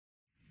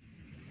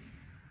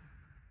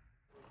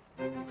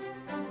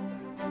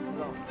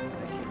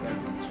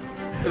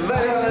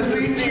Very happy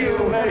to see you.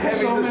 Very happy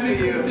to see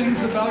you. So many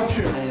things about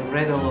you. I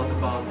read a lot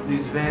about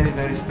this very,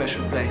 very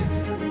special place.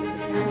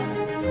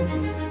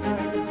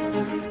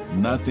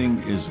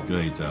 Nothing is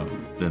greater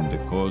than the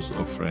cause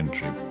of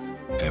friendship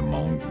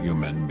among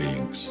human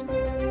beings.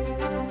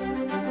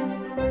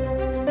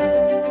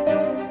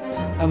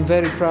 I'm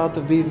very proud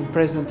of being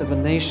president of a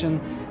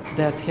nation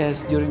that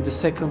has, during the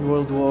Second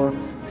World War,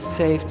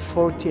 saved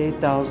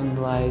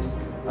 48,000 lives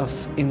of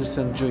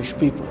innocent Jewish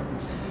people.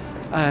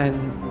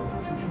 And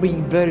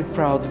being very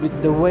proud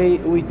with the way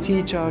we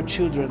teach our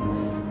children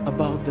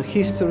about the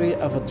history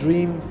of a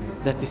dream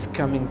that is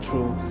coming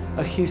true,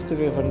 a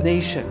history of a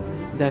nation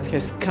that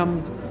has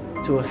come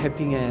to a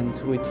happy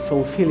end with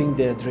fulfilling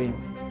their dream.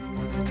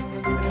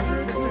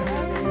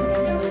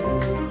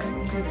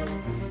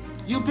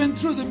 You've been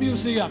through the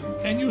museum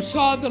and you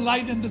saw the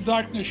Light in the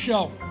Darkness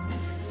show.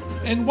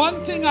 And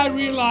one thing I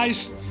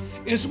realized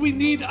is we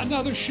need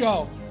another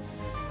show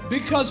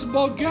because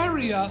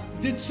Bulgaria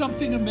did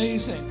something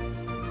amazing.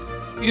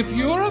 If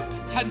Europe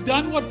had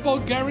done what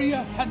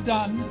Bulgaria had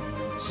done,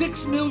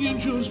 6 million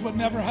Jews would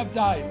never have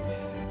died.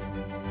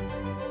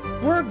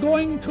 We're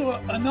going to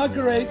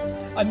inaugurate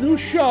a new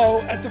show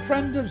at the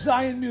Friend of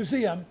Zion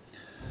Museum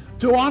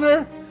to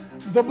honor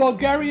the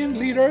Bulgarian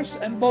leaders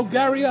and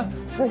Bulgaria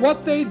for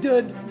what they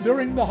did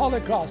during the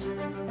Holocaust.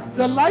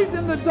 The light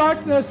in the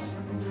darkness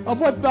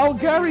of what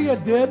Bulgaria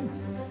did,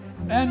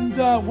 and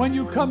when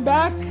you come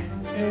back,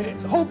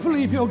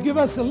 hopefully if you'll give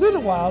us a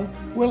little while,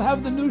 we'll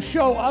have the new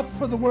show up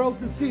for the world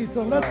to see.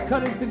 So let's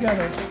cut it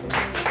together.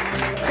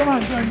 Come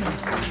on, join me.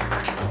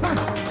 Come on.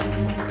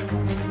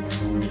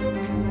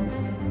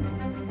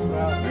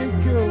 Well,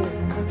 thank you.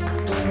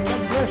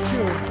 God bless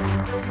you.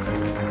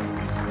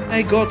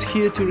 I got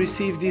here to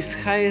receive this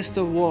highest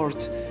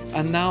award,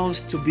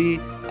 announced to be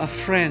a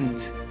friend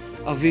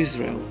of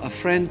Israel, a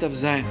friend of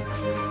Zion.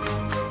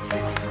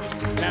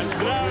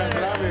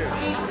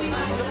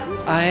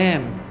 I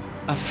am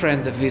a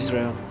friend of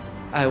Israel.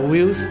 I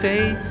will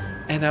stay,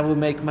 and I will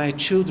make my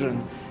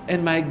children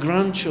and my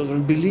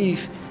grandchildren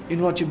believe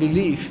in what you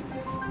believe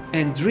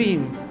and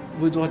dream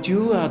with what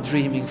you are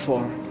dreaming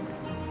for.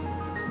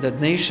 That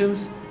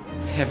nations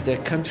have their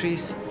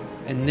countries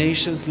and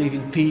nations live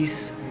in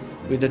peace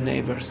with the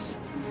neighbors.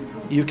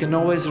 You can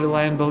always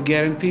rely on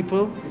Bulgarian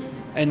people,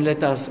 and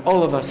let us,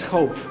 all of us,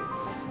 hope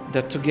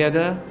that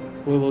together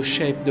we will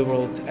shape the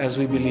world as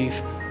we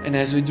believe and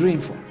as we dream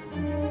for.